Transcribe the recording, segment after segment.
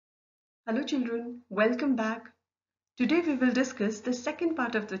Hello children, welcome back. Today we will discuss the second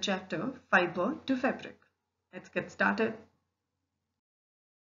part of the chapter, Fiber to Fabric. Let's get started.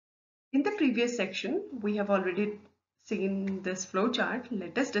 In the previous section, we have already seen this flow chart.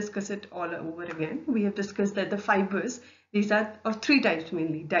 Let us discuss it all over again. We have discussed that the fibers, these are of three types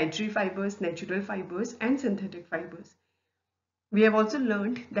mainly, dietary fibers, natural fibers and synthetic fibers. We have also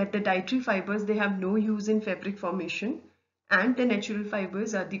learned that the dietary fibers, they have no use in fabric formation, and the natural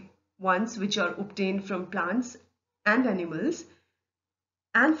fibers are the ones which are obtained from plants and animals.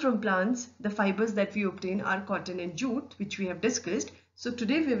 And from plants, the fibers that we obtain are cotton and jute, which we have discussed. So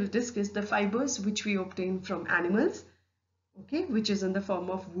today we will discuss the fibers which we obtain from animals, okay, which is in the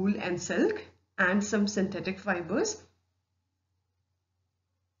form of wool and silk, and some synthetic fibers.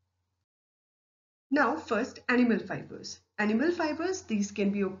 Now first, animal fibers. Animal fibers, these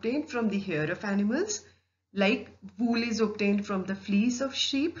can be obtained from the hair of animals, like wool is obtained from the fleece of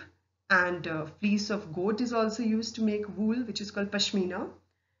sheep, and fleece of goat is also used to make wool, which is called pashmina.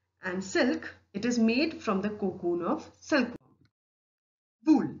 And silk, it is made from the cocoon of silkworm.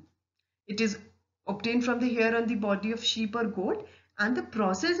 Wool, it is obtained from the hair on the body of sheep or goat, and the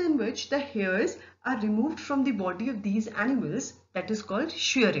process in which the hairs are removed from the body of these animals, that is called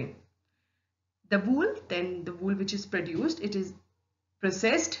shearing. The wool which is produced, it is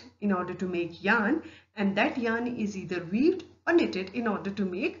processed in order to make yarn, and that yarn is either weaved or knitted in order to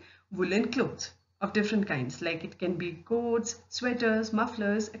make woolen clothes of different kinds, like it can be coats, sweaters,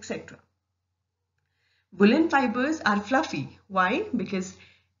 mufflers, etc. Woolen fibers are fluffy. Why? Because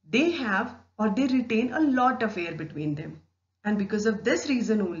they have or they retain a lot of air between them. And because of this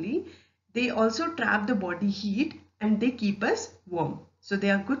reason only, they also trap the body heat and they keep us warm. So they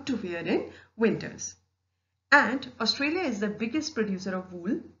are good to wear in winters. And Australia is the biggest producer of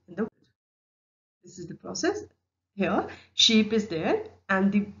wool in the world. This is the process. Here, sheep is there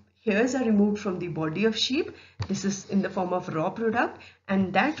and the hairs are removed from the body of sheep. This is in the form of raw product,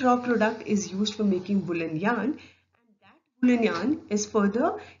 and that raw product is used for making woolen yarn, and that woolen yarn is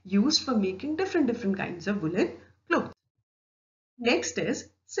further used for making different kinds of woolen clothes. Next is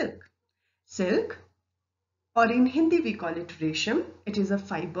silk. Silk, or in Hindi we call it resham. It is a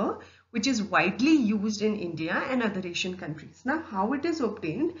fiber which is widely used in India and other Asian countries. Now how it is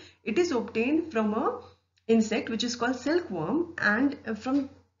obtained? It is obtained from a insect which is called silkworm, and from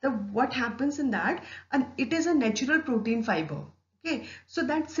what happens in that, and it is a natural protein fiber. Okay, so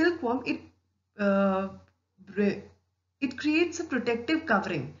that silkworm, uh, it creates a protective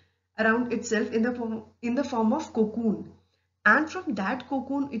covering around itself in the form of cocoon, and from that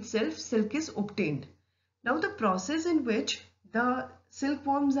cocoon itself silk is obtained. Now the process in which the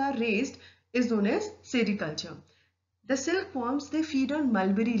silkworms are raised is known as sericulture. The silkworms, they feed on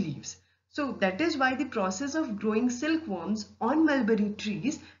mulberry leaves. So that is why the process of growing silkworms on mulberry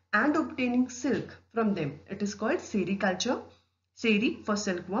trees and obtaining silk from them, it is called sericulture. Seri for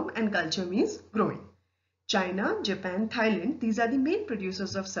silkworm and culture means growing. China, Japan, Thailand, these are the main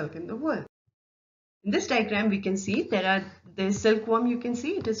producers of silk in the world. In this diagram, we can see the silkworm, you can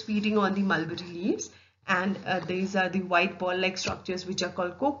see it is feeding on the mulberry leaves, and these are the white ball-like structures which are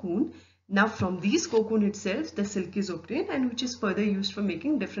called cocoon. Now from these cocoon itself, the silk is obtained, and which is further used for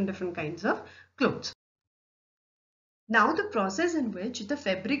making different kinds of clothes. Now the process in which the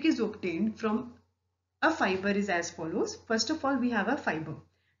fabric is obtained from a fiber is as follows. First of all, we have a fiber.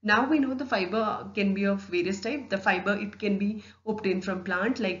 Now we know the fiber can be of various types. The fiber, it can be obtained from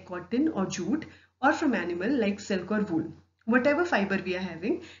plant like cotton or jute, or from animal like silk or wool. Whatever fiber we are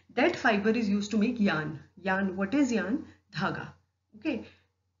having, that fiber is used to make yarn. Yarn, what is yarn? Dhaga. Okay.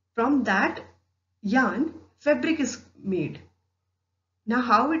 From that yarn, fabric is made. Now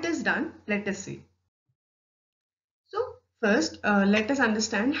how it is done? Let us see. So first, let us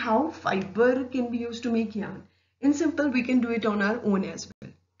understand how fiber can be used to make yarn. In simple, we can do it on our own as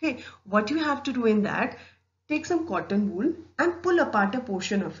well. Okay, what you have to do in that, take some cotton wool and pull apart a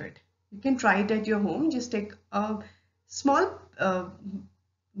portion of it. You can try it at your home. Just take a small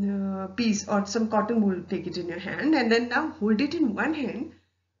piece or some cotton wool, take it in your hand, and then now hold it in one hand.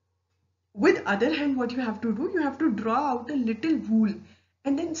 With other hand, what you have to do, you have to draw out a little wool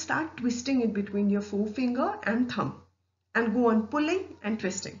and then start twisting it between your forefinger and thumb, and go on pulling and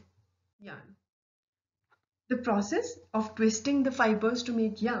twisting yarn. The process of twisting the fibers to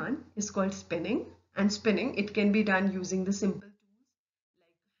make yarn is called spinning, and spinning, it can be done using the simple tools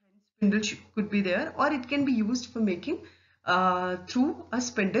like hand spindle could be there, or it can be used for making through a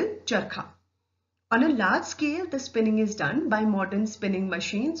spindle charkha. On a large scale, the spinning is done by modern spinning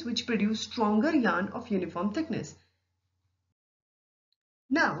machines which produce stronger yarn of uniform thickness.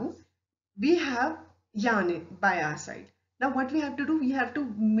 Now, we have yarn by our side. Now what we have to do, we have to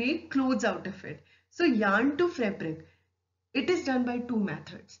make clothes out of it. So yarn to fabric, it is done by two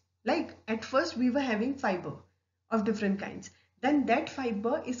methods. Like at first we were having fiber of different kinds. Then that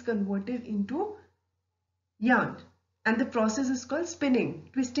fiber is converted into yarn. And the process is called spinning.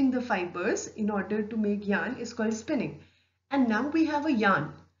 Twisting the fibers in order to make yarn is called spinning. And now we have a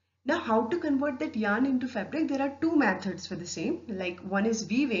yarn. Now how to convert that yarn into fabric? There are two methods for the same. Like one is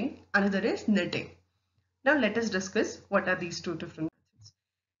weaving, another is knitting. Now let us discuss what are these two different methods.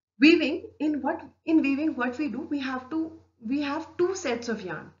 Weaving, in weaving what we do, we have two sets of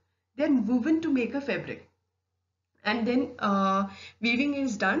yarn. They're woven to make a fabric. And then weaving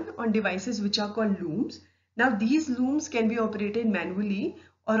is done on devices which are called looms. Now these looms can be operated manually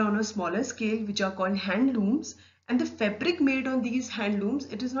or on a smaller scale, which are called hand looms. And the fabric made on these hand looms,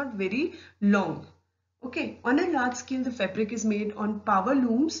 it is not very long. Okay, on a large scale, the fabric is made on power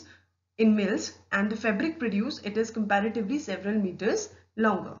looms in mills, and the fabric produced, it is comparatively several meters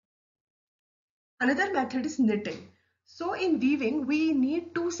longer. Another method is knitting. So in weaving, we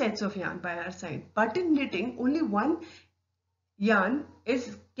need two sets of yarn by our side, but in knitting, only one yarn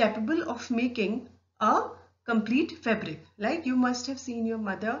is capable of making a complete fabric. Like you must have seen your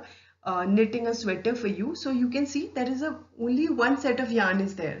mother knitting a sweater for you. So you can see there is only one set of yarn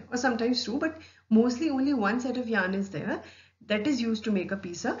is there, or sometimes two, but mostly only one set of yarn is there that is used to make a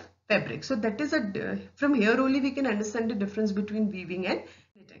piece of fabric. So that is from here only we can understand the difference between weaving and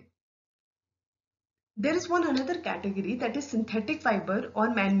knitting. There is one another category, that is synthetic fiber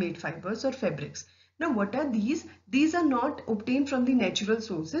or man-made fibers or fabrics. Now what are these? These are not obtained from the natural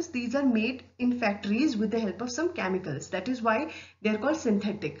sources. These are made in factories with the help of some chemicals. That is why they are called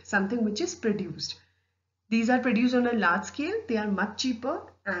synthetic, something which is produced. These are produced on a large scale. They are much cheaper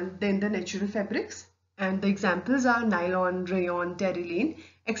than the natural fabrics. And the examples are nylon, rayon, terylene,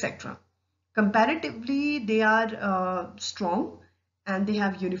 etc. Comparatively, they are strong and they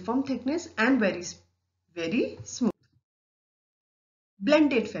have uniform thickness and very smooth.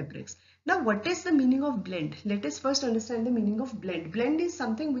 Blended fabrics. Now what is the meaning of blend? Let us first understand the meaning of blend. Blend is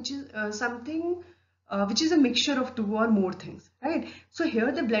something which is a mixture of two or more things, right? So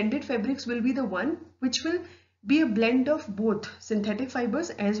here the blended fabrics will be the one which will be a blend of both synthetic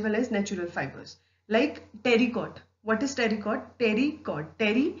fibers as well as natural fibers. Like terrycot. What is terrycot? Terrycot.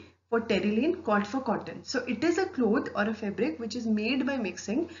 Terry for terylene, cot for cotton. So it is a cloth or a fabric which is made by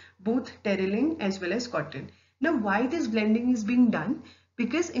mixing both terylene as well as cotton. Now why this blending is being done?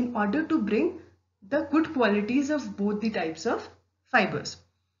 Because in order to bring the good qualities of both the types of fibers.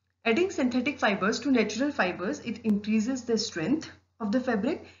 Adding synthetic fibers to natural fibers, it increases the strength of the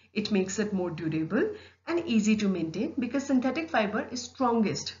fabric, it makes it more durable and easy to maintain because synthetic fiber is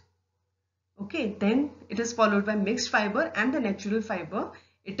strongest. Okay, then it is followed by mixed fiber and the natural fiber.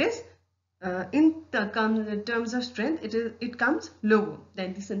 It is in terms of strength, it comes lower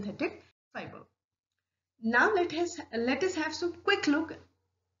than the synthetic fiber. Now let us have some quick look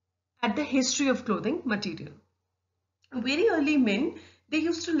at the history of clothing material. Very early men, they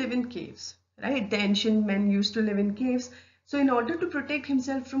used to live in caves, right? The ancient men used to live in caves. So in order to protect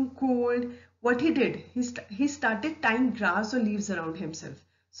himself from cold, what he did, he started tying grass or leaves around himself.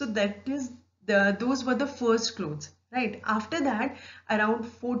 So those were the first clothes, right? After that, around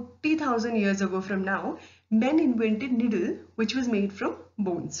 40,000 years ago from now, men invented needle, which was made from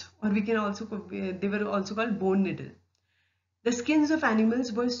bones, or they were also called bone needle. The skins of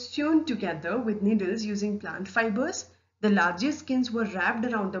animals were sewn together with needles using plant fibers. The largest skins were wrapped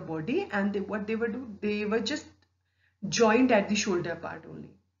around the body, and they were just joined at the shoulder part only.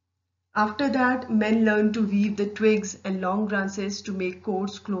 After that, men learned to weave the twigs and long branches to make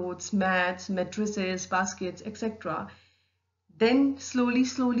coats, clothes, mats, mattresses, baskets, etc. Then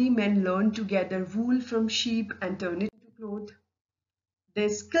slowly men learned to gather wool from sheep and turn it into cloth. The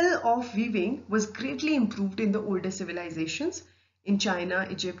skill of weaving was greatly improved in the older civilizations in China,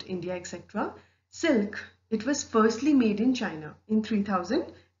 Egypt, India, etc. Silk, it was firstly made in China in 3000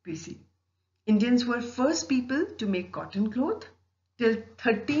 BC. Indians were first people to make cotton cloth. Till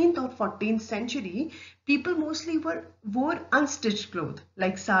 13th or 14th century, people mostly wore unstitched clothes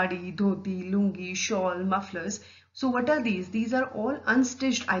like sari, dhoti, lungi, shawl, mufflers. So what are these? These are all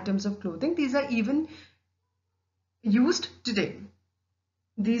unstitched items of clothing. These are even used today.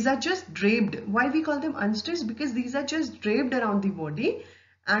 These are just draped. Why we call them unstitched? Because these are just draped around the body,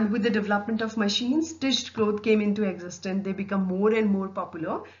 and with the development of machines, stitched clothes came into existence. They become more and more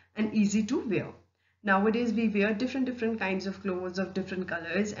popular and easy to wear. Nowadays we wear different kinds of clothes of different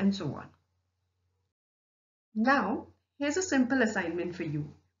colors and so on. Now here's a simple assignment for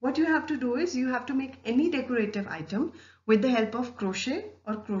you. What you have to do is you have to make any decorative item with the help of crochet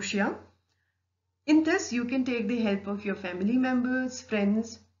or crochet In this, you can take the help of your family members,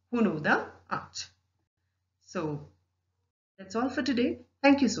 friends who know the art. So that's all for today.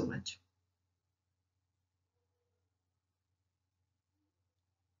 Thank you so much.